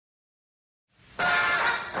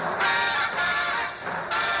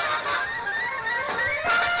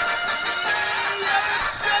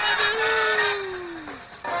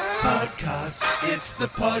It's the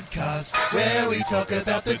podcast where we talk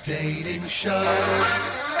about the dating show.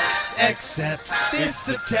 Except this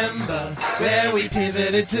September, where we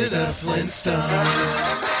pivoted to the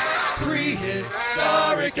Flintstones.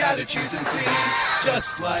 Prehistoric attitudes and scenes,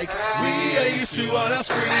 just like we are used to on our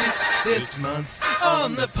screens. This month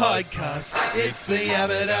on the podcast, it's a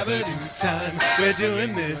yabba dabba doo time. We're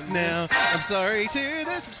doing this now. I'm sorry to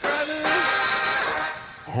the subscribers.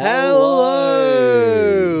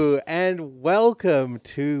 Hello and welcome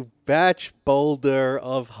to Batch Boulder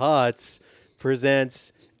of Hearts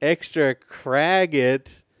presents Extra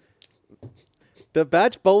Craggit, the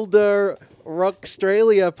Batch Boulder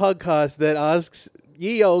Rockstralia podcast that asks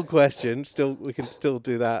ye old question. We can still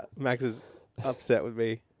do that. Max is upset with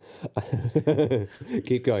me.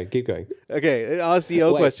 Keep going. Okay, it asks the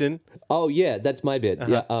old question. Oh yeah, that's my bit.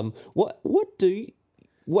 Yeah. What do you...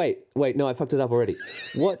 Wait, no, I fucked it up already.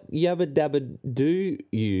 What yabba dabba do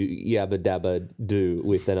you yabba dabba do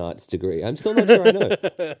with an arts degree? I'm still not sure I know.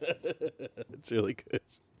 It's really good.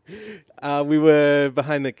 We were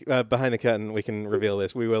behind the curtain. We can reveal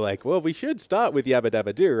this. We were like, well, we should start with yabba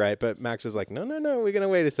dabba do, right? But Max was like, no, we're gonna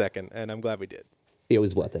wait a second, and I'm glad we did. It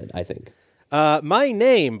was worth it, I think. My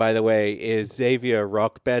name, by the way, is Xavier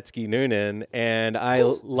Rockbetsky Noonan, and I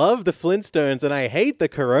love the Flintstones, and I hate the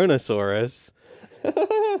Coronasaurus.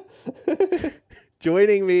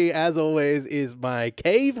 Joining me, as always, is my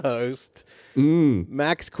cave host,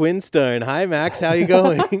 Max Quinstone. Hi, Max. How you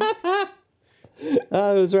going? It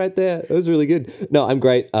was right there. It was really good. No, I'm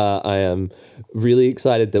great. I am really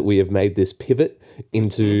excited that we have made this pivot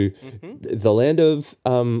into the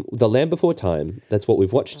land before time. That's what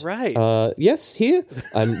we've watched. Right. Yes, here.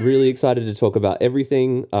 I'm really excited to talk about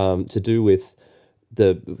everything to do with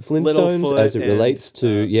the Flintstones Littlefoot as it relates to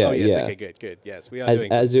Okay, good. Yes, we are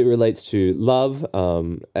as it relates to love.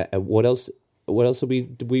 What else? Why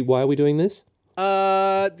are we doing this?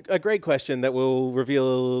 A great question that will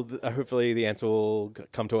reveal. Hopefully, the answer will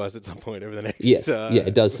come to us at some point over the next. Yes,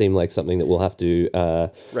 it does seem like something that we'll have to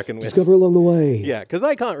reckon with. Discover along the way. Yeah, because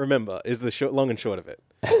I can't remember is the long and short of it.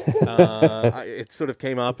 It sort of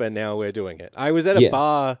came up, and now we're doing it. I was at a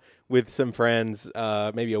bar with some friends,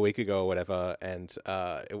 maybe a week ago or whatever, and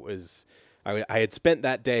it was. I had spent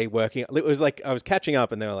that day working. It was like I was catching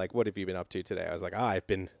up, and they were like, "What have you been up to today?" I was like, I've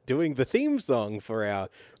been doing the theme song for our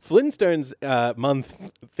Flintstones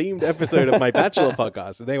month themed episode of my Bachelor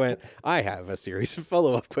podcast." And they went, "I have a series of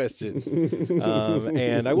follow-up questions,"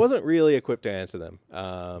 and I wasn't really equipped to answer them.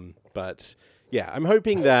 But yeah, I'm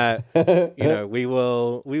hoping that we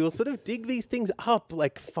will sort of dig these things up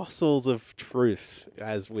like fossils of truth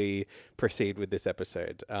as we proceed with this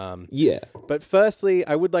episode. But firstly,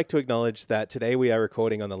 I would like to acknowledge that today we are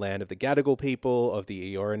recording on the land of the Gadigal people of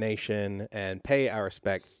the Eora Nation and pay our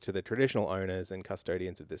respects to the traditional owners and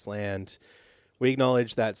custodians of this land. We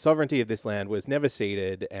acknowledge that sovereignty of this land was never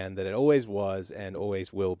ceded and that it always was and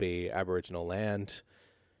always will be Aboriginal land.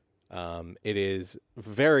 It is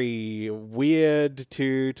very weird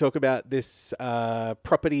to talk about this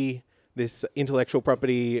property, this intellectual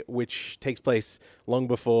property, which takes place long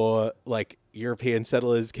before like European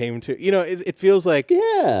settlers came to. It feels like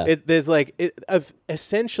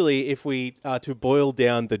essentially, if we are to boil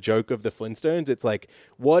down the joke of the Flintstones, it's like,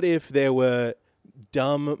 what if there were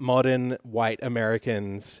dumb modern white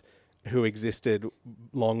Americans who existed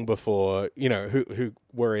long before, who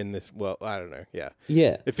were in this world. I don't know. Yeah.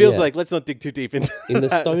 Yeah. It feels like, let's not dig too deep into in the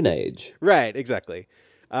that. Stone Age. Right, exactly.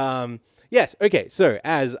 Yes, okay. So,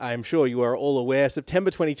 as I'm sure you are all aware, September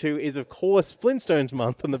 22 is, of course, Flintstones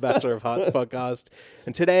month on the Bachelor of Hearts podcast.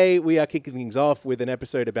 And today we are kicking things off with an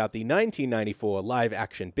episode about the 1994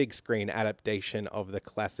 live-action big screen adaptation of the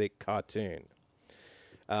classic cartoon.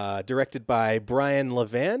 Directed by Brian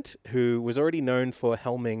Levant, who was already known for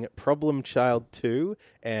helming Problem Child 2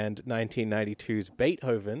 and 1992's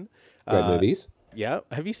Beethoven. Great movies. Yeah.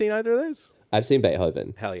 Have you seen either of those? I've seen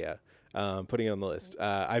Beethoven. Hell yeah. Putting it on the list.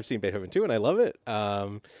 I've seen Beethoven 2 and I love it. I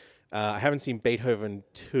haven't seen Beethoven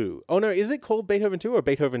 2. Oh no, is it called Beethoven 2 or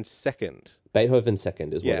Beethoven 2nd? Beethoven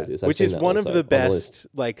 2nd is what it is. Which is one of the best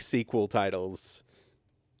sequel titles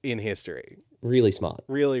in history. Really smart.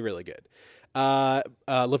 Really, really good.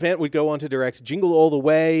 Levant would go on to direct Jingle All the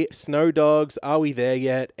Way, Snow Dogs, Are We There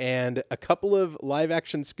Yet, and a couple of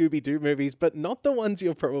live-action Scooby-Doo movies, but not the ones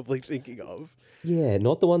you're probably thinking of. Yeah,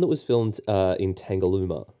 not the one that was filmed in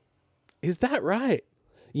Tangalooma. Is that right?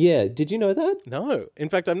 Yeah, did you know that? No. In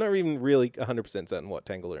fact, I'm not even really 100% certain what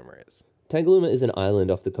Tangalooma is. Tangalooma is an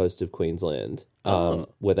island off the coast of Queensland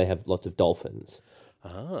where they have lots of dolphins.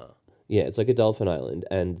 Ah. Yeah, it's like a dolphin island,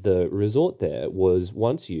 and the resort there was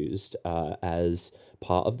once used as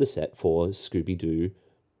part of the set for Scooby-Doo,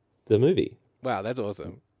 the movie. Wow, that's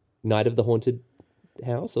awesome. Night of the Haunted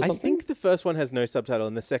House or something? I think the first one has no subtitle,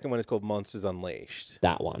 and the second one is called Monsters Unleashed.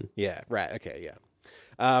 That one. Yeah, right. Okay,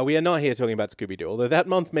 yeah. We are not here talking about Scooby-Doo, although that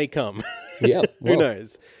month may come. Yeah, Who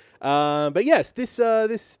knows? But yes,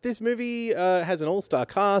 this movie has an all-star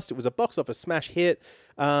cast. It was a box office smash hit.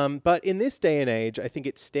 But in this day and age, I think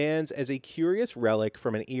it stands as a curious relic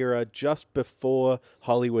from an era just before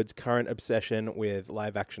Hollywood's current obsession with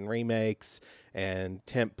live-action remakes and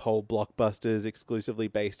tentpole blockbusters exclusively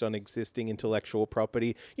based on existing intellectual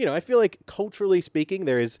property. You know, I feel like culturally speaking,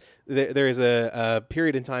 there is a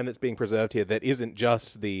period in time that's being preserved here that isn't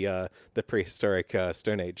just the prehistoric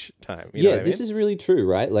Stone Age time. You know what I this mean? is really true,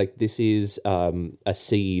 right? Like this is a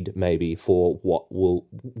seed maybe for what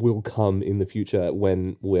will come in the future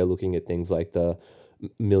when we're looking at things like the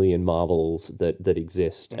million Marvels that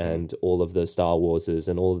exist and all of the Star Warses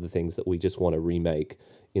and all of the things that we just want to remake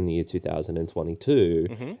in the year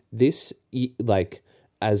 2022. This, like,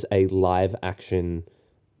 as a live action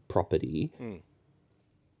property,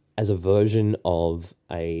 as a version of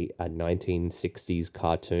a 1960s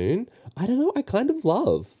cartoon, I don't know, I kind of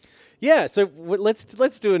love. Yeah, so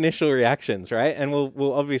let's do initial reactions, right? And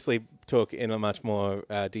we'll obviously talk in a much more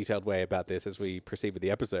detailed way about this as we proceed with the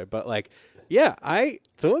episode. But like, yeah, I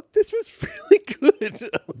thought this was really good.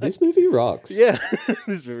 This movie rocks. Yeah,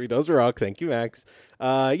 this movie does rock. Thank you, Max.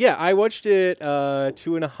 Yeah, I watched it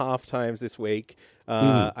 2.5 times this week.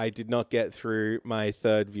 I did not get through my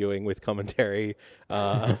third viewing with commentary,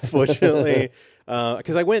 unfortunately.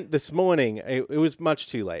 Because I went this morning, it was much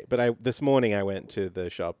too late, but this morning I went to the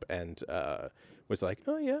shop and was like,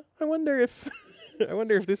 oh yeah, I wonder if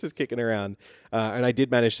this is kicking around. And I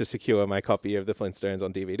did manage to secure my copy of the Flintstones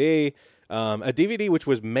on DVD, a DVD which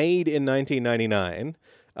was made in 1999.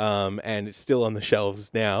 And it's still on the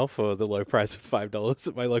shelves now for the low price of $5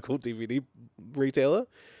 at my local DVD retailer.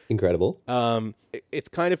 Incredible. It's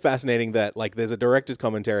kind of fascinating that like there's a director's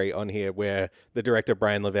commentary on here where the director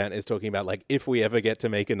Brian Levant is talking about like if we ever get to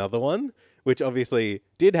make another one, which obviously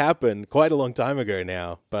did happen quite a long time ago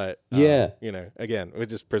now, but you know, again, we're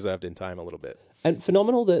just preserved in time a little bit. And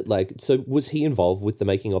phenomenal that, like, so was he involved with the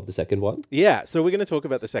making of the second one? Yeah, so we're going to talk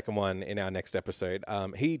about the second one in our next episode.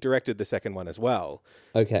 He directed the second one as well.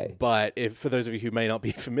 Okay. But for those of you who may not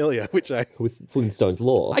be familiar, with Flintstones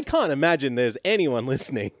lore, I can't imagine there's anyone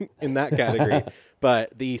listening in that category.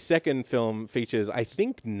 But the second film features, I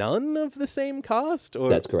think, none of the same cast. Or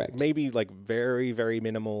that's correct. Maybe like very, very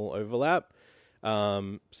minimal overlap.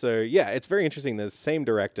 So yeah, it's very interesting. The same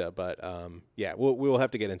director, but yeah, we'll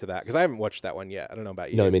have to get into that because I haven't watched that one yet. I don't know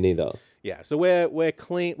about you. No, me neither. Yeah, so we're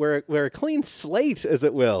clean. We're a clean slate, as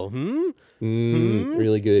it will.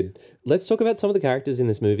 Really good. Let's talk about some of the characters in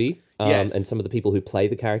this movie, Yes. and some of the people who play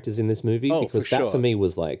the characters in this movie, because for that sure. for me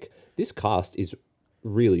was like, this cast is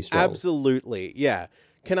really strong. Absolutely, yeah.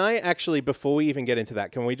 Can I actually, before we even get into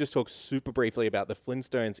that, can we just talk super briefly about the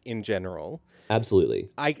Flintstones in general? Absolutely.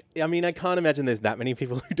 I mean, I can't imagine there's that many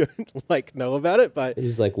people who don't like know about it, but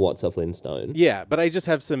Who's like, what's a Flintstone? yeah, but I just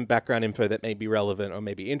have some background info that may be relevant or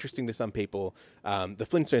may be interesting to some people. The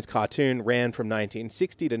Flintstones cartoon ran from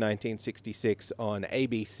 1960 to 1966 on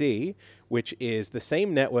ABC, which is the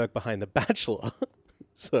same network behind The Bachelor.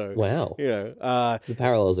 So, Wow. you know, The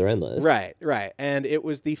parallels are endless. right. And it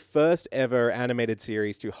was the first ever animated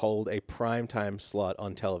series to hold a primetime slot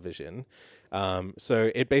on television.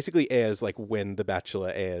 So it basically airs like when The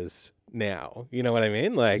Bachelor airs now. You know what I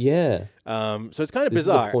mean? Like, Yeah. so it's kind of This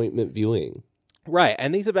bizarre. is appointment viewing. Right,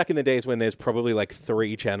 and these are back in the days when there's probably like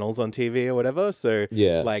 3 channels on TV or whatever. So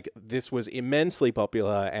Yeah. like this was immensely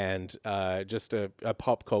popular and just a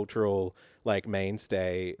pop cultural like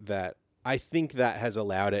mainstay that I think that has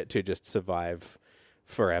allowed it to just survive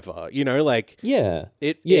forever. You know, like Yeah.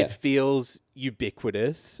 it feels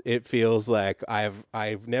ubiquitous. It feels like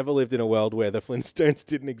I've never lived in a world where the Flintstones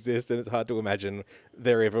didn't exist, and it's hard to imagine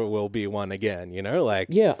there ever will be one again. You know, like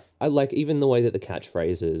Yeah. I like even the way that the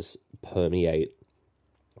catchphrases permeate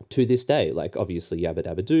to this day. Like, obviously, Yabba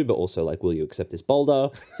Dabba Doo, but also like, will you accept this boulder?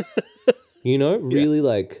 You know, really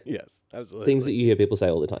like yes, absolutely things that you hear people say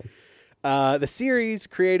all the time. The series,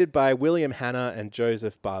 created by William Hanna and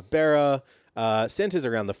Joseph Barbera, centers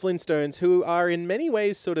around the Flintstones, who are in many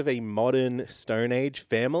ways sort of a modern Stone Age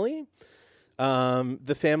family.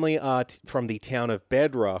 The family are from the town of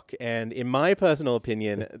Bedrock, and in my personal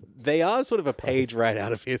opinion, they are sort of a page right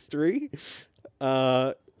out of history.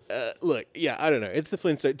 Look, yeah, I don't know. It's the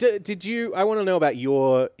Flintstones. Did you? I want to know about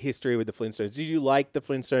your history with the Flintstones. Did you like the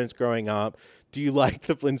Flintstones growing up? Do you like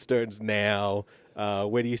the Flintstones now?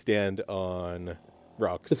 Where do you stand on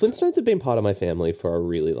rocks. The Flintstones have been part of my family for a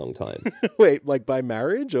really long time. Wait, like by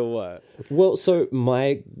marriage or what? Well, so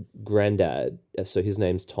my granddad, so his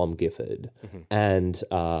name's Tom Gifford, and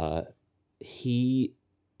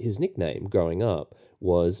his nickname growing up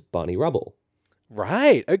was Barney Rubble.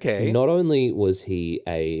 Right. Okay. Not only was he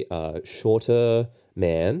a shorter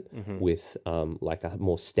man with like a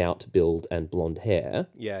more stout build and blonde hair.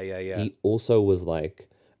 Yeah. He also was like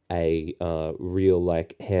a real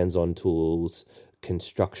like hands-on tools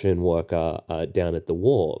construction worker down at the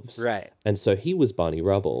wharves. Right. And so he was Barney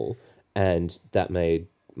Rubble, and that made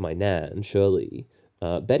my nan, Shirley,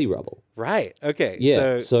 Betty Rubble. Right. Okay.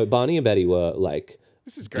 Yeah. So Barney and Betty were like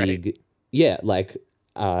this is great. big. Yeah, like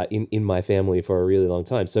in my family for a really long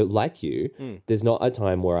time. So like you, there's not a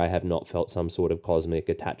time where I have not felt some sort of cosmic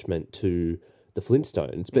attachment to the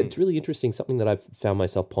Flintstones. But it's really interesting. Something that I've found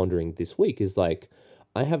myself pondering this week is like,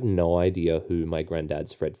 I have no idea who my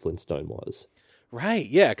granddad's Fred Flintstone was. Right.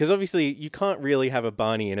 Yeah. Because obviously you can't really have a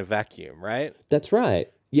Barney in a vacuum, right? That's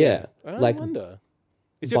right. Yeah. I like, wonder.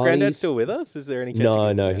 Is your granddad still with us? Is there any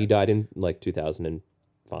chance? No. He died in like 2005.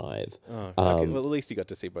 Oh, okay. Well, at least you got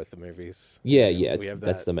to see both the movies. Yeah.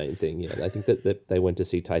 That's the main thing. Yeah. I think that they went to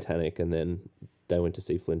see Titanic and then they went to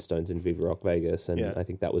see Flintstones in Viva Rock Vegas. And I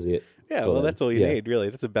think that was it. Yeah. Well, that's all you need, really.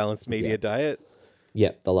 That's a balanced media diet.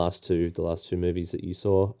 Yeah. The last two movies that you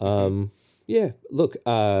saw. Yeah. Look,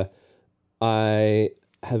 I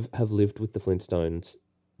have lived with the Flintstones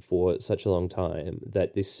for such a long time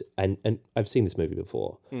that this, and I've seen this movie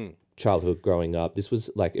before. Childhood, growing up, this was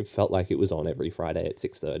like, it felt like it was on every Friday at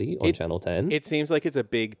 6:30 on Channel 10. It seems like it's a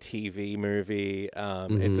big TV movie.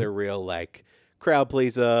 It's a real like crowd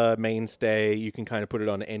pleaser, mainstay. You can kind of put it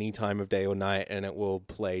on any time of day or night and it will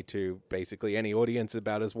play to basically any audience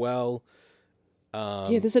about as well.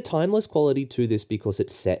 Yeah, there's a timeless quality to this because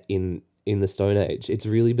it's set in the Stone Age. It's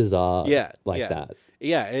really bizarre that.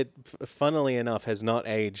 Yeah, it funnily enough has not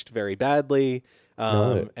aged very badly.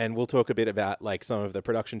 No. And we'll talk a bit about like some of the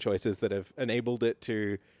production choices that have enabled it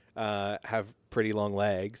to have pretty long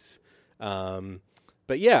legs.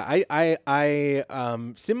 But yeah,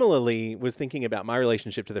 I similarly was thinking about my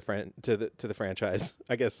relationship to the franchise.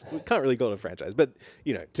 I guess we can't really call it a franchise, but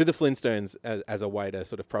to the Flintstones as a wider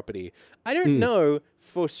sort of property. I don't know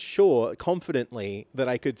for sure, confidently, that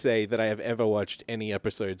I could say that I have ever watched any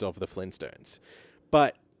episodes of the Flintstones,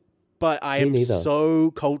 but I am so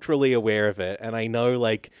culturally aware of it, and I know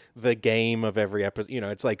like the game of every episode.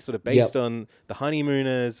 It's like sort of based on The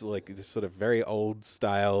Honeymooners, like this sort of very old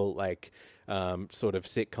style, like sort of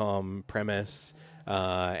sitcom premise,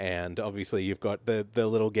 and obviously you've got the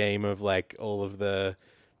little game of like all of the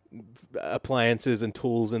appliances and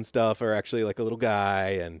tools and stuff are actually like a little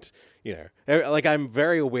guy, and like I'm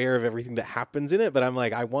very aware of everything that happens in it, but I'm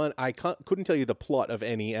like couldn't tell you the plot of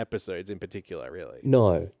any episodes in particular, really.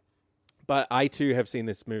 No. But I too have seen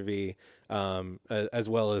this movie as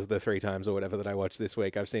well as the 3 times or whatever that I watched this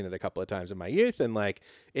week. I've seen it a couple of times in my youth, and like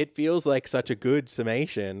it feels like such a good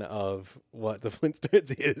summation of what the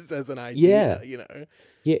Flintstones is as an idea.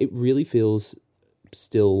 Yeah, it really feels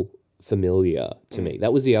still familiar to me.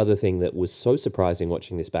 That was the other thing that was so surprising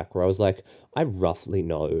watching this back, where I was like, I roughly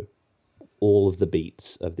know all of the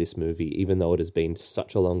beats of this movie, even though it has been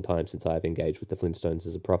such a long time since I've engaged with the Flintstones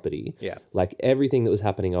as a property. Yeah. Like everything that was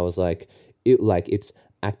happening, I was like, it's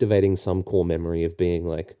activating some core memory of being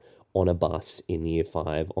like on a bus in year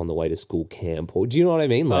 5 on the way to school camp. Or do you know what I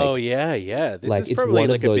mean? Like, oh yeah. This like, is probably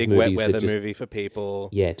like a big wet weather just, movie for people.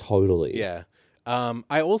 Yeah, totally. Yeah.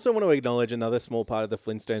 I also want to acknowledge another small part of the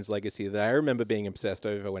Flintstones legacy that I remember being obsessed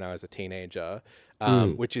over when I was a teenager,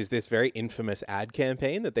 which is this very infamous ad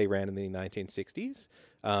campaign that they ran in the 1960s.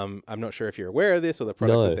 I'm not sure if you're aware of this or the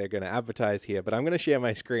product that they're going to advertise here, but I'm going to share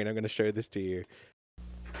my screen. I'm going to show this to you.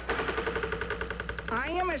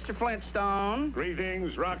 Hiya, Mr. Flintstone.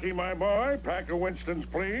 Greetings, Rocky, my boy. Pack of Winstons,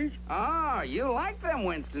 please. Oh, you like them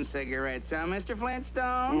Winston cigarettes, huh, Mr.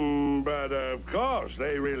 Flintstone? But of course,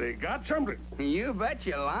 they really got something. You bet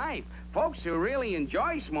your life. Folks who really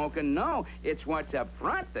enjoy smoking know it's what's up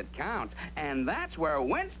front that counts. And that's where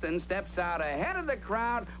Winston steps out ahead of the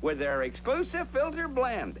crowd with their exclusive filter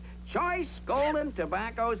blend. Choice golden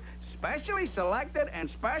tobaccos, specially selected and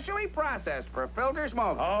specially processed for filter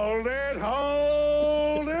smoke. Hold it!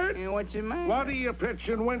 What you mean? What are you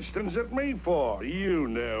pitching Winston's at me for? You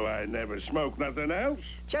know I never smoke nothing else.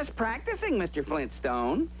 Just practicing, Mr.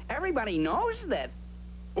 Flintstone. Everybody knows that.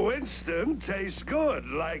 Winston tastes good,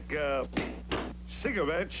 like a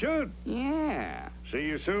cigarette should. Yeah. See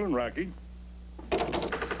you soon, Rocky.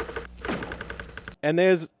 And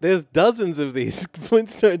there's dozens of these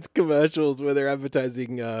Flintstones commercials where they're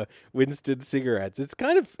advertising Winston cigarettes.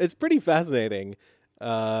 It's pretty fascinating.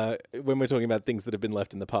 when we're talking about things that have been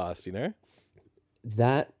left in the past, you know?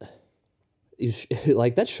 That is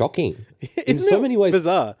like, that's shocking in Isn't so it many ways.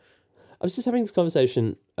 bizarre? I was just having this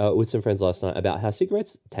conversation with some friends last night about how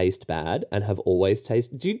cigarettes taste bad and have always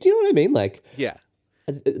tasted. Do you know what I mean? Like, Yeah.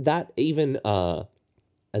 that even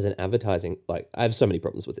as an advertising, like, I have so many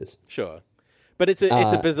problems with this. Sure. But it's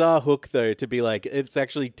a bizarre hook though to be like it's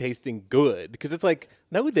actually tasting good because it's like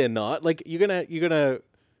no they're not. Like you're gonna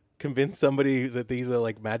convince somebody that these are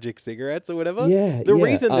like magic cigarettes or whatever. Yeah. The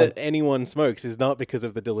reason that anyone smokes is not because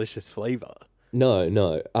of the delicious flavor.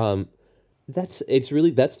 No. That's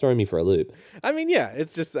throwing me for a loop. I mean, yeah,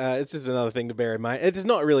 it's just another thing to bear in mind. It's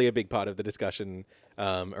not really a big part of the discussion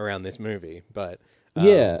around this movie, but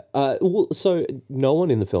Well, so no one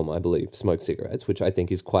in the film, I believe, smokes cigarettes, which I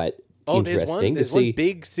think is quite interesting. There's one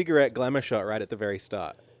big cigarette glamour shot right at the very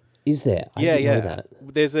start. Is there? I didn't know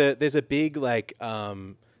that. There's a big like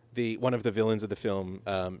the one of the villains of the film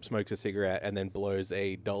smokes a cigarette and then blows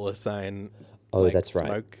a $sign. Oh, like, that's right.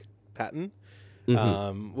 Smoke pattern.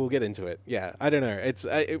 We'll get into it. Yeah, I don't know.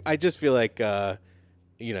 I just feel like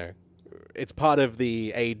it's part of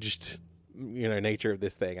the aged nature of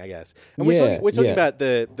this thing, I guess. And we're talking about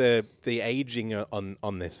the aging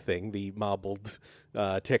on this thing, the marbled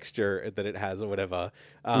texture that it has or whatever.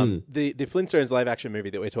 The Flintstones live action movie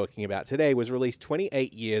that we're talking about today was released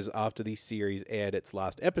 28 years after the series aired its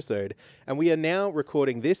last episode, and we are now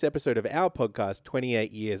recording this episode of our podcast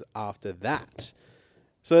 28 years after that.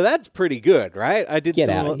 So that's pretty good, right? I did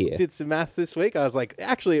some math this week. I was like,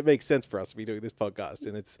 actually, it makes sense for us to be doing this podcast,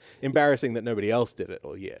 and it's embarrassing that nobody else did it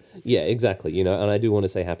all year. Yeah, exactly. And I do want to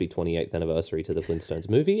say happy 28th anniversary to the Flintstones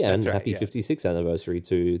movie, and happy 56th anniversary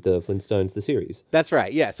to the Flintstones the series. That's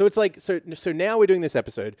right. Yeah. So it's like so now we're doing this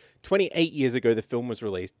episode 28 years ago. The film was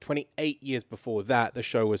released. 28 years before that, the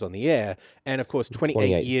show was on the air, and of course,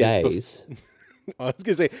 28 years days. I was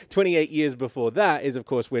going to say 28 years before that is, of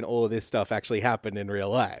course, when all of this stuff actually happened in real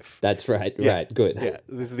life. That's right. Yeah. Right. Good. Yeah.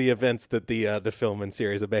 This is the events that the film and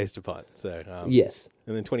series are based upon. So yes.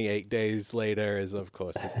 And then 28 days later is, of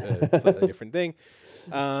course, a slightly different thing.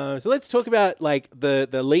 So let's talk about like the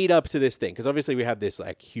lead up to this thing, because obviously we have this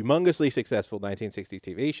like humongously successful 1960s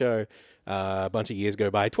TV show. A bunch of years go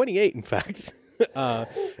by, 28 in fact. So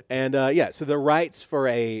the rights for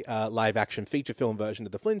a live action feature film version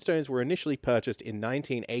of the Flintstones were initially purchased in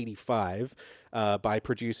 1985 by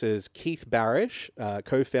producers Keith Barish,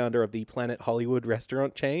 co-founder of the Planet Hollywood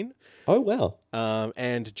restaurant chain. Oh, wow.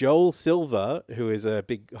 And Joel Silver, who is a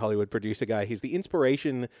big Hollywood producer guy. He's the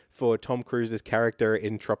inspiration for Tom Cruise's character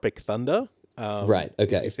in Tropic Thunder. Right,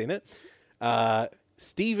 okay. If you've seen it.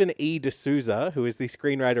 Stephen E. D'Souza, who is the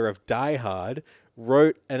screenwriter of Die Hard,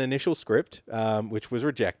 wrote an initial script, which was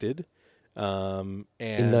rejected. In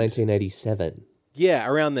 1987. Yeah,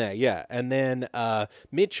 around there, yeah. And then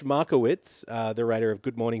Mitch Markowitz, the writer of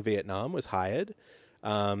Good Morning Vietnam, was hired.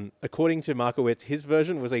 According to Markowitz, his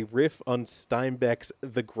version was a riff on Steinbeck's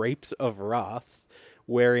The Grapes of Wrath,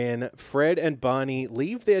 wherein Fred and Barney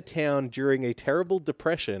leave their town during a terrible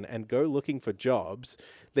depression and go looking for jobs.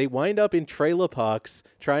 They wind up in trailer parks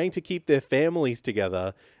trying to keep their families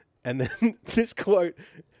together. And then this quote,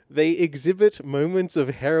 they exhibit moments of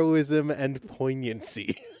heroism and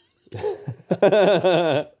poignancy.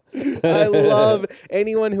 I love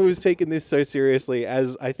anyone who has taken this so seriously,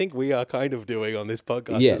 as I think we are kind of doing on this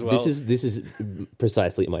podcast as well. This is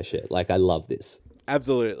precisely my shit. Like, I love this.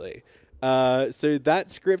 Absolutely. So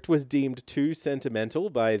that script was deemed too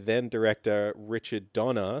sentimental by then director Richard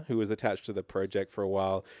Donner, who was attached to the project for a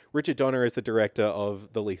while. Richard Donner is the director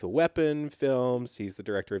of the Lethal Weapon films. He's the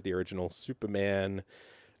director of the original Superman.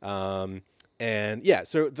 So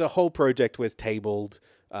the whole project was tabled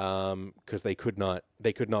because they could not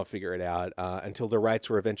figure it out until the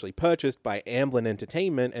rights were eventually purchased by Amblin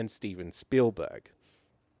Entertainment and Steven Spielberg.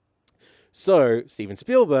 So Steven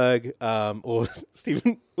Spielberg, or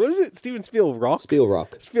Steven, what is it? Steven Spielrock?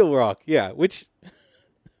 Spielrock, yeah. Which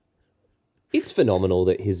it's phenomenal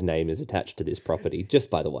that his name is attached to this property. Just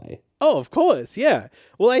by the way. Oh, of course, yeah.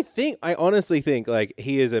 Well, I honestly think like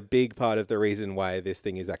he is a big part of the reason why this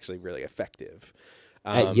thing is actually really effective.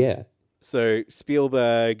 Yeah. So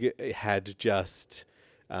Spielberg had just.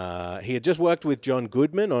 He had just worked with John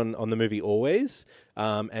Goodman on the movie Always,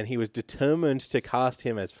 and he was determined to cast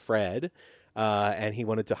him as Fred, and he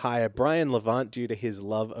wanted to hire Brian Levant due to his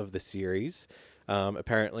love of the series.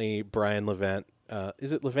 Apparently, Brian Levant,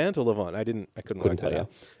 is it Levant or Levant? I couldn't work that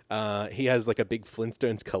out. He has like a big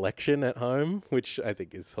Flintstones collection at home, which I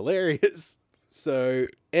think is hilarious. So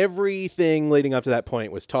everything leading up to that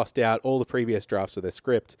point was tossed out, all the previous drafts of the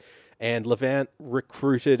script. And Levant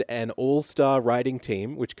recruited an all-star writing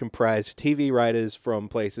team, which comprised TV writers from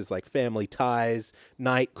places like Family Ties,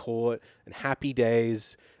 Night Court, and Happy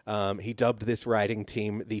Days. He dubbed this writing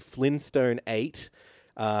team the Flintstone 8,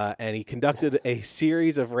 and he conducted a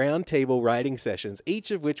series of roundtable writing sessions, each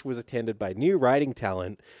of which was attended by new writing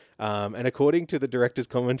talent. And according to the director's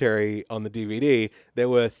commentary on the DVD, there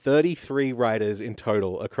were 33 writers in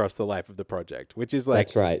total across the life of the project, which is like...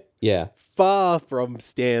 That's right, yeah. Far from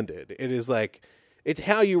standard. It is like... It's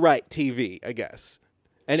how you write TV, I guess.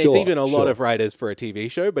 And Sure, it's even a lot sure. of writers for a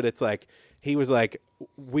TV show, but it's like... He was like,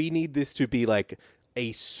 we need this to be like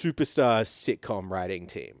a superstar sitcom writing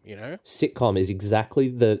team, you know? Sitcom is exactly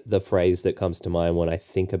the phrase that comes to mind when I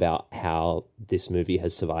think about how this movie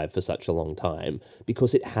has survived for such a long time,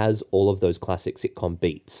 because it has all of those classic sitcom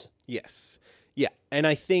beats. Yes. Yeah. And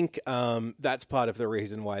I think that's part of the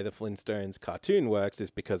reason why the Flintstones cartoon works, is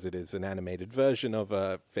because it is an animated version of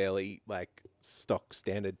a fairly like stock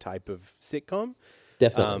standard type of sitcom.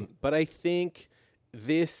 Definitely. But I think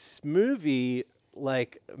this movie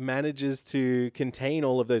like manages to contain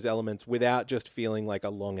all of those elements without just feeling like a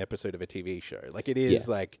long episode of a TV show. Like it is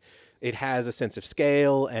like it has a sense of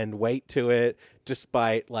scale and weight to it,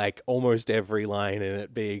 despite like almost every line in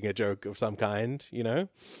it being a joke of some kind, you know?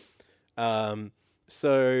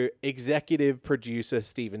 So executive producer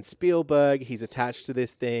Steven Spielberg, he's attached to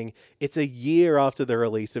this thing. It's a year after the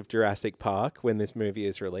release of Jurassic Park when this movie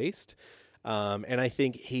is released. And I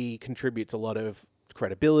think he contributes a lot of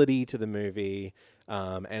credibility to the movie.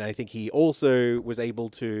 And I think he also was able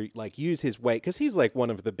to like use his weight, because he's like one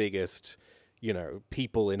of the biggest, you know,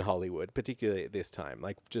 people in Hollywood, particularly at this time.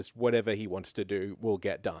 Like just whatever he wants to do will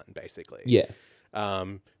get done, basically. Yeah.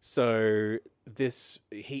 So this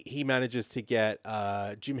he manages to get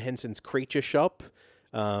Jim Henson's Creature Shop,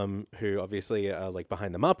 who obviously are like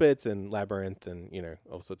behind the Muppets and Labyrinth and, you know,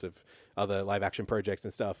 all sorts of other live action projects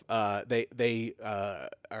and stuff. They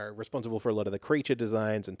are responsible for a lot of the creature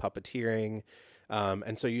designs and puppeteering.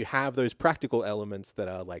 And so you have those practical elements that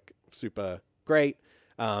are like super great,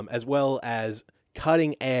 as well as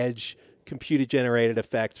cutting edge computer generated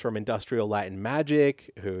effects from Industrial Light and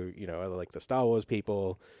Magic, who, you know, are like the Star Wars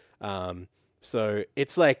people. So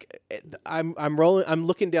it's like I'm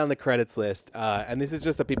looking down the credits list, and this is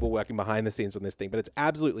just the people working behind the scenes on this thing, but it's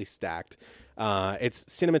absolutely stacked. It's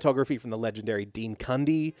cinematography from the legendary Dean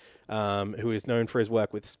Cundey, who is known for his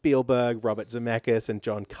work with Spielberg, Robert Zemeckis, and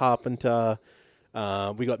John Carpenter.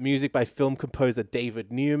 We got music by film composer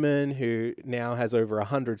David Newman, who now has over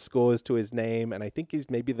 100 scores to his name, and I think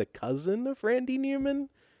he's maybe the cousin of Randy Newman.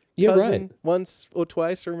 Yeah, Cousin, right. Once or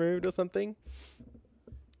twice removed or something.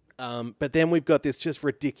 But then we've got this just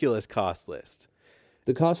ridiculous cast list.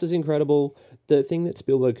 The cast is incredible. The thing that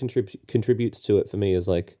Spielberg contributes to it for me is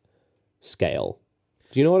like scale.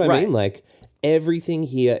 Do you know what I mean? Like everything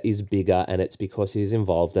here is bigger, and it's because he's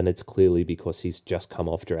involved, and it's clearly because he's just come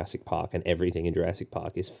off Jurassic Park, and everything in Jurassic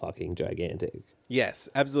Park is fucking gigantic. Yes,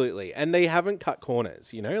 absolutely. And they haven't cut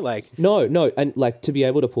corners, you know, like... No, and like to be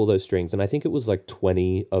able to pull those strings, and I think it was like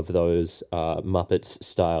 20 of those Muppets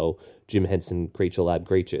style Jim Henson Creature Lab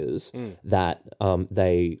creatures that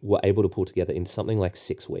they were able to pull together in something like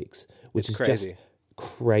 6 weeks, which is crazy. just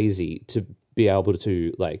crazy to be able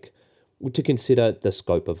to like... to consider the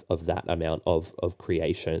scope of that amount of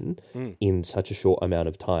creation in such a short amount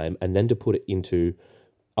of time, and then to put it into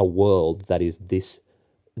a world that is this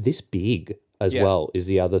big as well is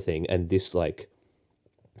the other thing, and this like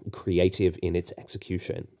creative in its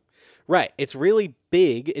execution. Right. It's really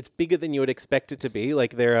big. It's bigger than you would expect it to be.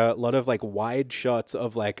 Like there are a lot of like wide shots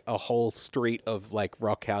of like a whole street of like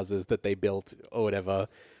rock houses that they built or whatever.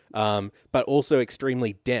 But also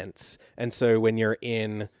extremely dense. And so when you're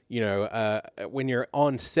in, you know, when you're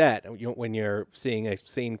on set, when you're seeing a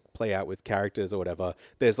scene play out with characters or whatever,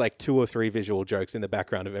 there's like 2 or 3 visual jokes in the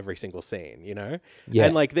background of every single scene, you know? Yeah.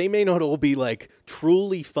 And like they may not all be like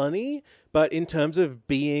truly funny, but in terms of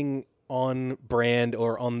being on brand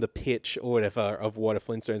or on the pitch or whatever of what a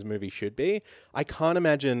Flintstones movie should be, I can't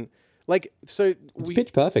imagine... Like, so it's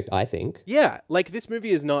pitch perfect, I think. Yeah, like this movie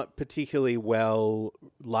is not particularly well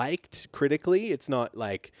liked critically. It's not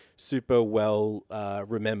like super well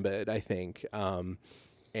remembered, I think.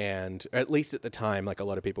 And at least at the time, like a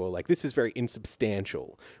lot of people were like, this is very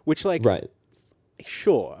insubstantial, which like, right.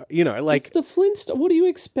 Sure, you know, like... It's the Flintstones. What are you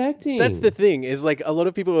expecting? That's the thing, is like a lot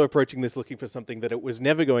of people are approaching this looking for something that it was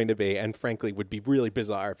never going to be, and frankly would be really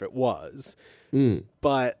bizarre if it was.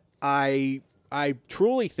 But I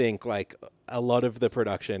truly think like a lot of the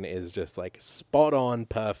production is just like spot on,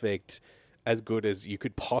 perfect, as good as you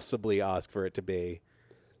could possibly ask for it to be.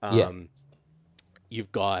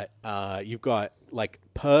 you've got like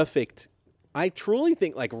perfect. I truly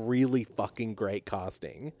think like really fucking great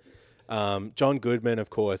casting. John Goodman, of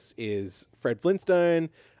course, is Fred Flintstone.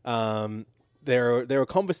 There were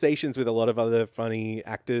conversations with a lot of other funny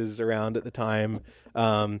actors around at the time.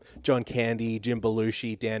 John Candy, Jim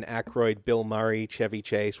Belushi, Dan Aykroyd, Bill Murray, Chevy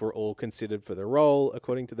Chase were all considered for the role.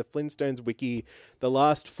 According to the Flintstones wiki, the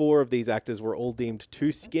last 4 of these actors were all deemed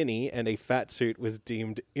too skinny, and a fat suit was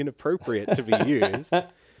deemed inappropriate to be used.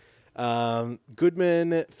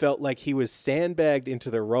 Goodman felt like he was sandbagged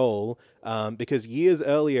into the role because years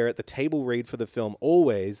earlier at the table read for the film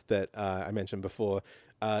Always that I mentioned before,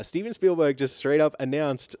 Steven Spielberg just straight up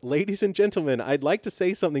announced, "Ladies and gentlemen, I'd like to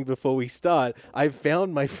say something before we start. I've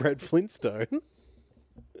found my Fred Flintstone."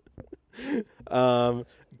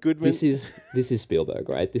 Goodman. This is Spielberg,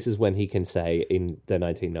 right? This is when he can say in the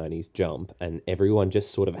 1990s jump, and everyone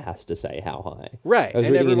just sort of has to say how high. Right, I was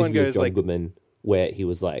and reading an everyone interview goes with John like, Goodman where he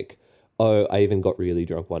was like, "Oh, I even got really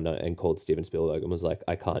drunk one night and called Steven Spielberg and was like,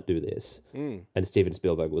 I can't do this." And Steven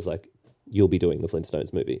Spielberg was like, "You'll be doing the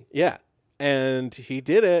Flintstones movie." Yeah. And he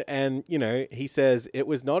did it. And, you know, he says, "It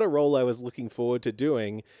was not a role I was looking forward to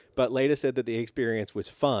doing, but later said that the experience was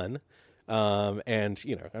fun." And,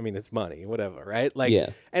 you know, I mean, it's money, whatever, right? Like, yeah.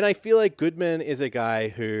 And I feel like Goodman is a guy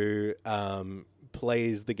who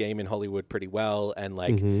plays the game in Hollywood pretty well. And,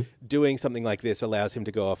 like, doing something like this allows him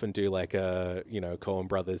to go off and do, like, a, you know, Coen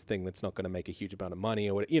Brothers thing that's not going to make a huge amount of money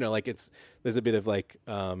or what, you know, like, there's a bit of, like,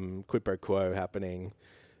 quid pro quo happening.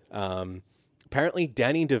 Apparently,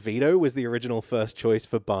 Danny DeVito was the original first choice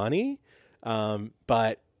for Barney,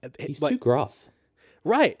 but he's too gruff.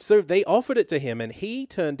 Right, so they offered it to him, and he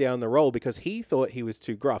turned down the role because he thought he was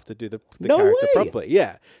too gruff to do the character properly.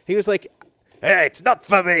 Yeah, he was like, "Hey, it's not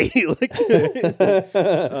for me." Like,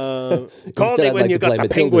 call me when you got the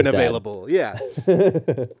penguin available. Yeah.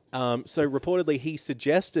 So reportedly, he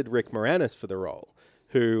suggested Rick Moranis for the role,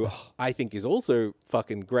 who I think is also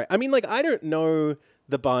fucking great. I mean, like, I don't know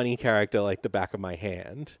the Barney character like the back of my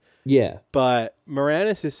hand. Yeah. But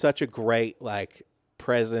Moranis is such a great, like,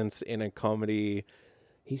 presence in a comedy.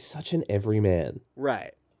 He's such an everyman.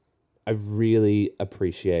 Right. I really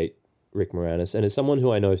appreciate Rick Moranis. And as someone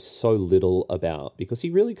who I know so little about, because he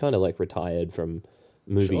really kind of, like, retired from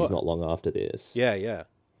movies not long after this. Yeah, yeah.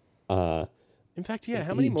 In fact, yeah,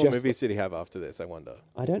 how many more movies did he have after this, I wonder?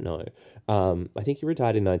 I don't know. I think he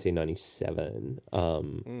retired in 1997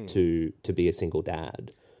 to be a single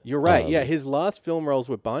dad. You're right. Yeah, his last film roles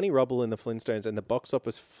were Barney Rubble in The Flintstones and the box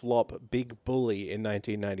office flop Big Bully in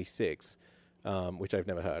 1996, which I've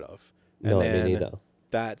never heard of. And me neither.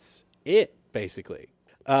 That's it, basically.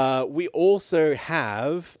 We also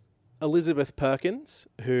have Elizabeth Perkins,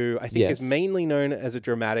 who I think is mainly known as a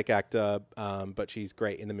dramatic actor, but she's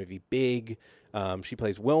great in the movie Big. She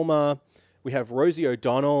plays Wilma. We have Rosie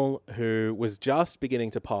O'Donnell, who was just beginning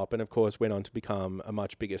to pop and, of course, went on to become a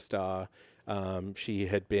much bigger star. She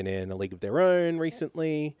had been in A League of Their Own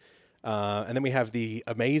recently. And then we have the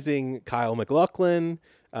amazing Kyle MacLachlan,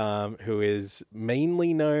 who is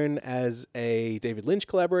mainly known as a David Lynch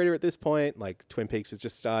collaborator at this point. Like, Twin Peaks is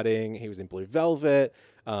just starting. He was in Blue Velvet.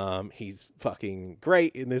 He's fucking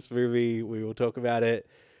great in this movie. We will talk about it.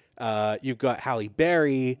 You've got Halle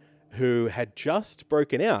Berry, who had just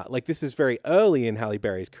broken out. Like, this is very early in Halle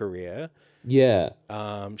Berry's career. Yeah.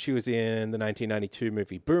 She was in the 1992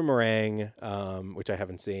 movie Boomerang, which I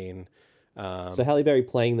haven't seen. So Halle Berry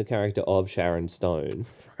playing the character of Sharon Stone.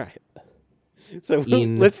 Right. So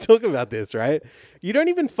let's talk about this, right? You don't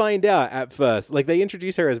even find out at first. Like, they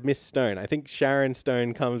introduce her as Miss Stone. I think Sharon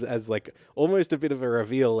Stone comes as, like, almost a bit of a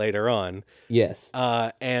reveal later on. Yes.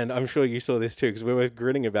 And I'm sure you saw this too, because we were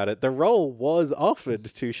grinning about it. The role was offered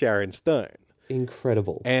to Sharon Stone.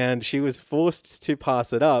 Incredible. And she was forced to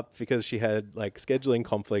pass it up because she had, like, scheduling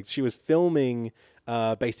conflicts. She was filming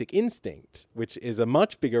Basic Instinct, which is a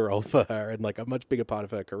much bigger role for her and, like, a much bigger part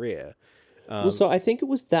of her career. Well, so I think it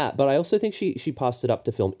was that, but I also think she passed it up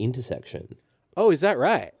to film Intersection. Oh, is that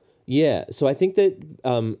right? Yeah. So I think that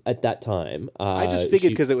at that time, I just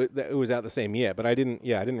figured because it was out the same year, but I didn't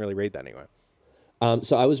really read that anyway.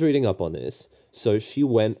 So I was reading up on this. So she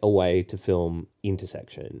went away to film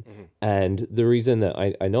Intersection, and the reason that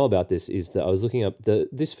I know about this is that I was looking up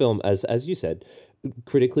this film as you said,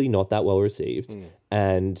 critically not that well received,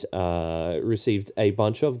 and received a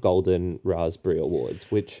bunch of Golden Raspberry Awards,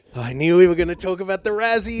 which... I knew we were going to talk about the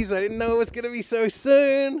Razzies. I didn't know it was going to be so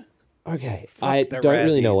soon. Okay, I don't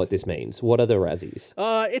really know what this means. What are the Razzies?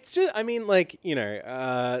 It's just, I mean, like, you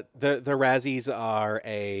know, the Razzies are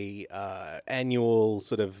a annual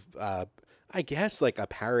sort of I guess like a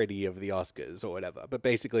parody of the Oscars or whatever. But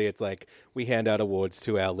basically it's like we hand out awards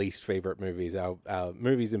to our least favorite movies, our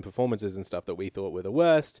movies and performances and stuff that we thought were the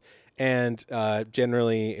worst. And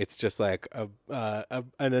generally it's just like an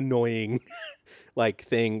annoying like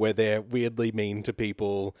thing where they're weirdly mean to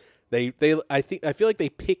people. I feel like they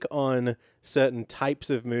pick on certain types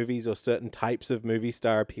of movies or certain types of movie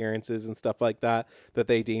star appearances and stuff like that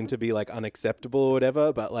they deem to be like unacceptable or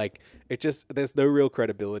whatever, but like there's no real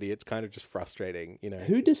credibility. It's kind of just frustrating, you know.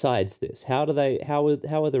 Who decides this? How are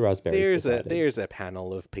the raspberries decided? There's a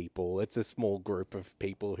panel of people. It's a small group of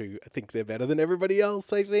people who think they're better than everybody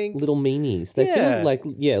else, I think. Little meanies. They feel like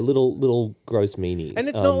little gross meanies. And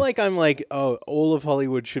it's not like I'm like, oh, all of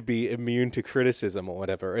Hollywood should be immune to criticism or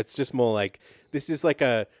whatever. It's just more like this is like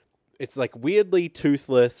it's like weirdly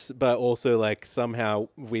toothless, but also like somehow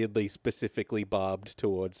weirdly specifically barbed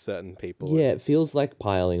towards certain people. Yeah, it feels like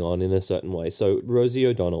piling on in a certain way. So Rosie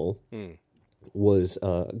O'Donnell was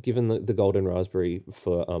given the Golden Raspberry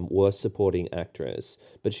for Worst Supporting Actress,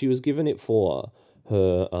 but she was given it for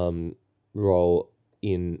her role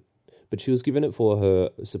in... But she was given it for her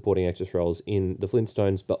supporting actress roles in The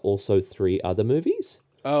Flintstones, but also 3 other movies.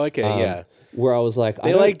 Oh, okay, yeah. Where I was like...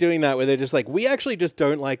 They like doing that, where they're just like, we actually just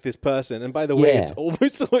don't like this person. And by the way, it's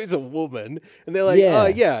almost always a woman. And they're like,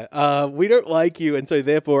 we don't like you. And so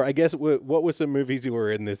therefore, I guess, what were some movies you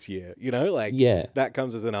were in this year? You know, like, that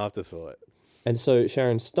comes as an afterthought. And so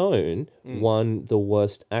Sharon Stone won the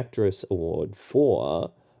Worst Actress Award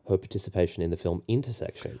for her participation in the film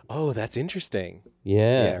Intersection. Oh, that's interesting.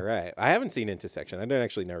 Yeah. Yeah, right. I haven't seen Intersection. I don't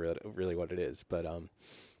actually know really what it is, but...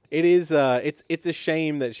 It is. It's a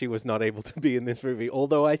shame that she was not able to be in this movie.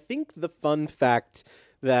 Although I think the fun fact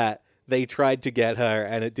that they tried to get her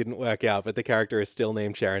and it didn't work out, but the character is still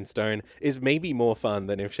named Sharon Stone, is maybe more fun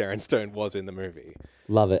than if Sharon Stone was in the movie.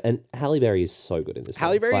 Love it. And Halle Berry is so good in this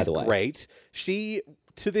Halle film, Berry is great. She,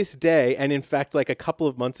 to this day, and in fact, like a couple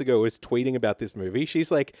of months ago, was tweeting about this movie.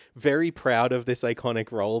 She's like very proud of this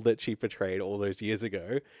iconic role that she portrayed all those years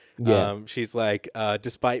ago. Yeah. She's like,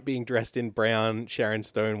 despite being dressed in brown, Sharon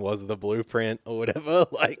Stone was the blueprint or whatever.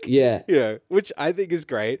 Like, you know, which I think is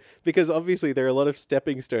great because obviously there are a lot of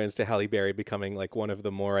stepping stones to Halle Berry becoming like one of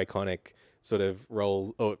the more iconic sort of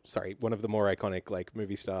roles. Oh, sorry, one of the more iconic like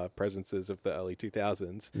movie star presences of the early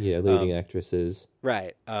 2000s. Yeah, leading actresses.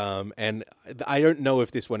 Right. And I don't know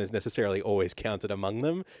if this one is necessarily always counted among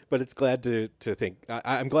them, but it's glad to think.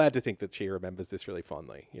 I'm glad to think that she remembers this really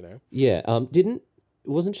fondly. You know. Yeah.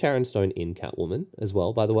 Wasn't Sharon Stone in Catwoman as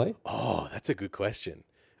well, by the way? Oh, that's a good question.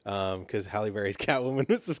 Because Halle Berry's Catwoman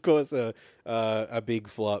was, of course, a big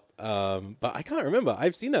flop. But I can't remember.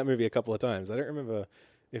 I've seen that movie a couple of times. I don't remember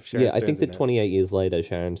if Sharon Stone's I think that 28 years later,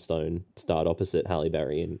 Sharon Stone starred opposite Halle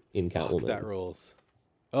Berry in Catwoman. Fuck, that rules.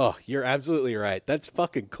 Oh, you're absolutely right. That's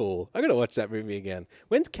fucking cool. I gotta watch that movie again.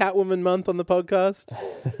 When's Catwoman month on the podcast?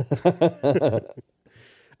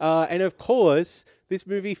 And of course, this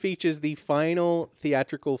movie features the final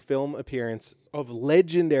theatrical film appearance of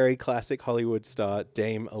legendary classic Hollywood star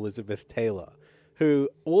Dame Elizabeth Taylor, who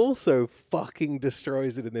also fucking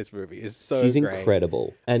destroys it in this movie. She's great.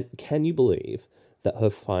 Incredible. And can you believe that her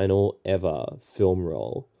final ever film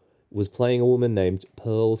role was playing a woman named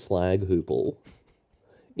Pearl Slag Hoople,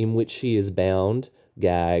 in which she is bound,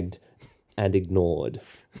 gagged, and ignored?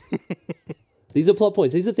 These are plot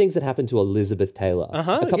points. These are things that happen to Elizabeth Taylor. A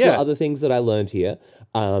couple of other things that I learned here.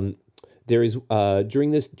 There is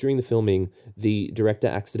during the filming, the director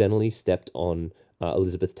accidentally stepped on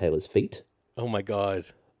Elizabeth Taylor's feet. Oh my God.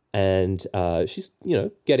 And she's,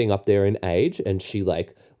 getting up there in age, and she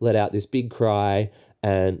like let out this big cry,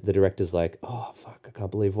 and the director's like, oh fuck, I can't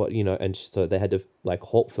believe what, and so they had to like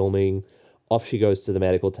halt filming. Off she goes to the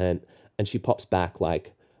medical tent, and she pops back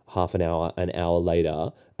like half an hour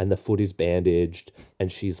later, and the foot is bandaged,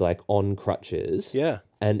 and she's like on crutches. Yeah.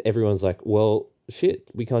 And everyone's like, well, shit,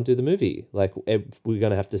 we can't do the movie. Like, we're going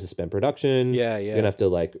to have to suspend production. Yeah. We're going to have to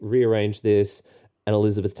like rearrange this. And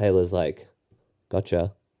Elizabeth Taylor's like,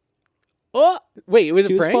 gotcha. Oh, wait, it was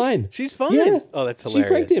a prank? Fine. She's fine. Yeah. Oh, that's hilarious. She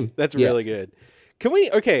pranked him. That's really good. Can we,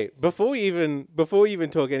 before we even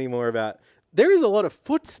talk any more about, there is a lot of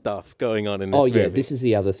foot stuff going on in this movie. Oh, yeah, this is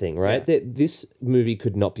the other thing, right? Yeah. This movie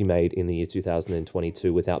could not be made in the year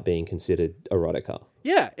 2022 without being considered erotica.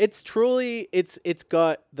 Yeah, it's truly, it's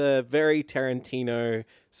got the very Tarantino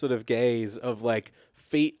sort of gaze of like,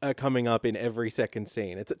 feet are coming up in every second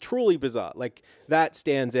scene. It's truly bizarre. Like, that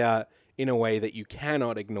stands out in a way that you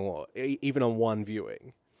cannot ignore, even on one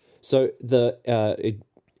viewing. So the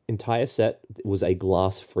entire set was a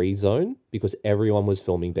glass-free zone because everyone was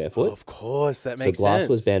filming barefoot. Oh, of course, that makes sense. So glass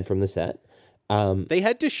was banned from the set. They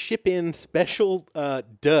had to ship in special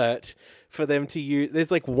dirt for them to use. There's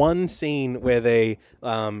like one scene where they,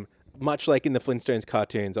 much like in the Flintstones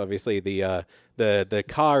cartoons, obviously the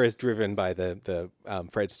car is driven by the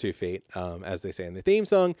Fred's 2 feet, as they say in the theme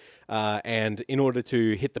song, and in order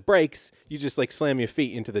to hit the brakes, you just like slam your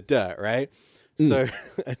feet into the dirt, right? So,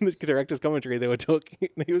 in the director's commentary, he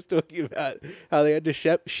was talking about how they had to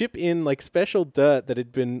ship in like special dirt that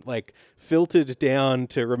had been like filtered down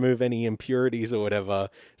to remove any impurities or whatever,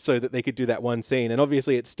 so that they could do that one scene. And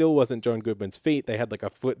obviously, it still wasn't John Goodman's feet. They had like a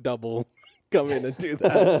foot double come in and do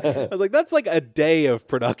that. I was like, that's like a day of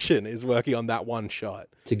production is working on that one shot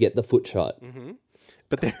to get the foot shot. Mm-hmm.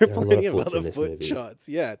 But there are plenty of other foot shots.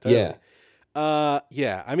 Yeah, totally. Yeah.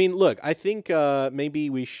 Yeah, I mean, look, I think maybe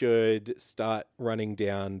we should start running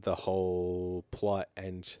down the whole plot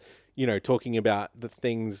and, talking about the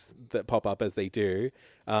things that pop up as they do.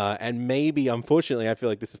 And maybe, unfortunately, I feel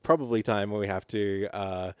like this is probably time where we have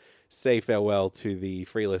to say farewell to the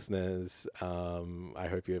free listeners. I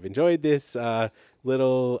hope you have enjoyed this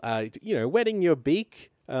little, wetting your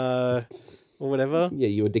beak. Or whatever. Yeah,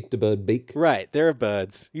 you addict a bird beak. Right, there are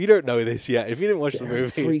birds. You don't know this yet. If you didn't watch the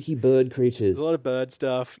movie. Freaky bird creatures. There's a lot of bird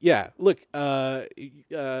stuff. Yeah, look,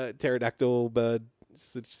 pterodactyl bird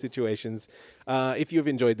situations. If you've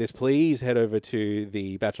enjoyed this, please head over to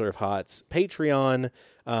the Bachelor of Hearts Patreon,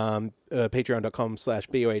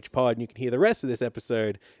 patreon.com/BOHpod, and you can hear the rest of this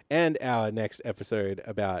episode and our next episode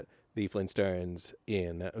about the Flintstones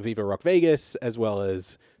in Viva Rock Vegas, as well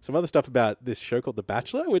as some other stuff about this show called The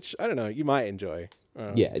Bachelor, which, I don't know, you might enjoy.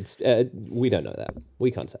 Yeah, it's we don't know that.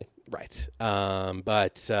 We can't say. Right.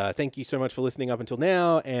 But thank you so much for listening up until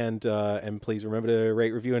now, and please remember to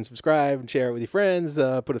rate, review, and subscribe, and share it with your friends.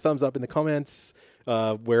 Put a thumbs up in the comments,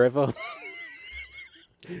 wherever.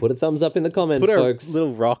 Put a thumbs up in the comments, folks. Put a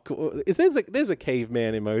little rock. There's a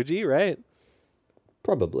caveman emoji, right?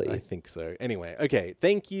 Probably. I think so. Anyway, okay.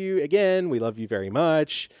 Thank you again. We love you very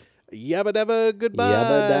much. Yabba dabba, goodbye.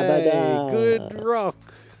 Yabba dabba da. Good rock.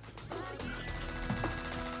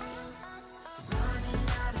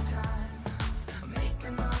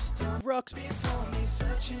 Rocks before me,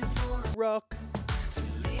 searching for rock to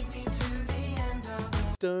lead me to the end of the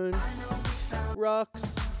stone. Rocks,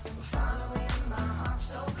 following my heart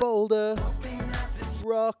so boulder.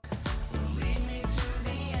 Rock will lead me to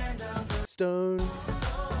the end of the stone.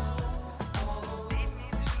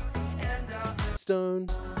 Stone.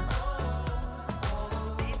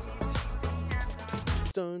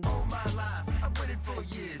 Stone. All my life, I've waited for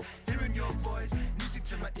years, hearing your voice, music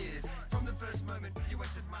to my ears. From the first moment you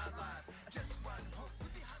entered my life, I just want hope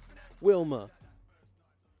with the husband and Wilma.